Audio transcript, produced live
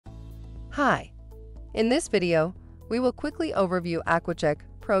Hi! In this video, we will quickly overview AquaChek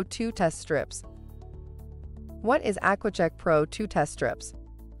Pro II test strips. What is AquaChek Pro II test strips?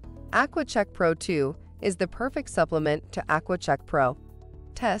 AquaChek Pro II is the perfect supplement to AquaChek Pro.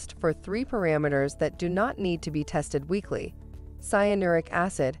 Test for 3 parameters that do not need to be tested weekly: cyanuric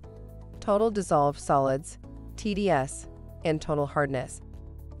acid, total dissolved solids, TDS, and total hardness.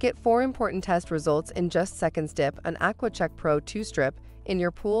 Get 4 important test results in just seconds. Dip an AquaChek Pro II strip in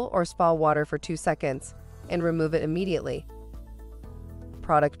your pool or spa water for 2 seconds and remove it immediately.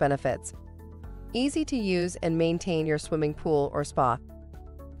 Product benefits: easy to use and maintain your swimming pool or spa.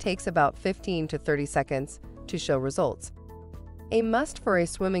 Takes about 15 to 30 seconds to show results. A must for a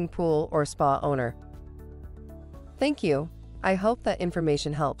swimming pool or spa owner. Thank you. I hope that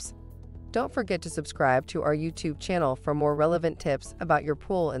information helps. Don't forget to subscribe to our YouTube channel for more relevant tips about your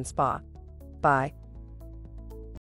pool and spa. Bye.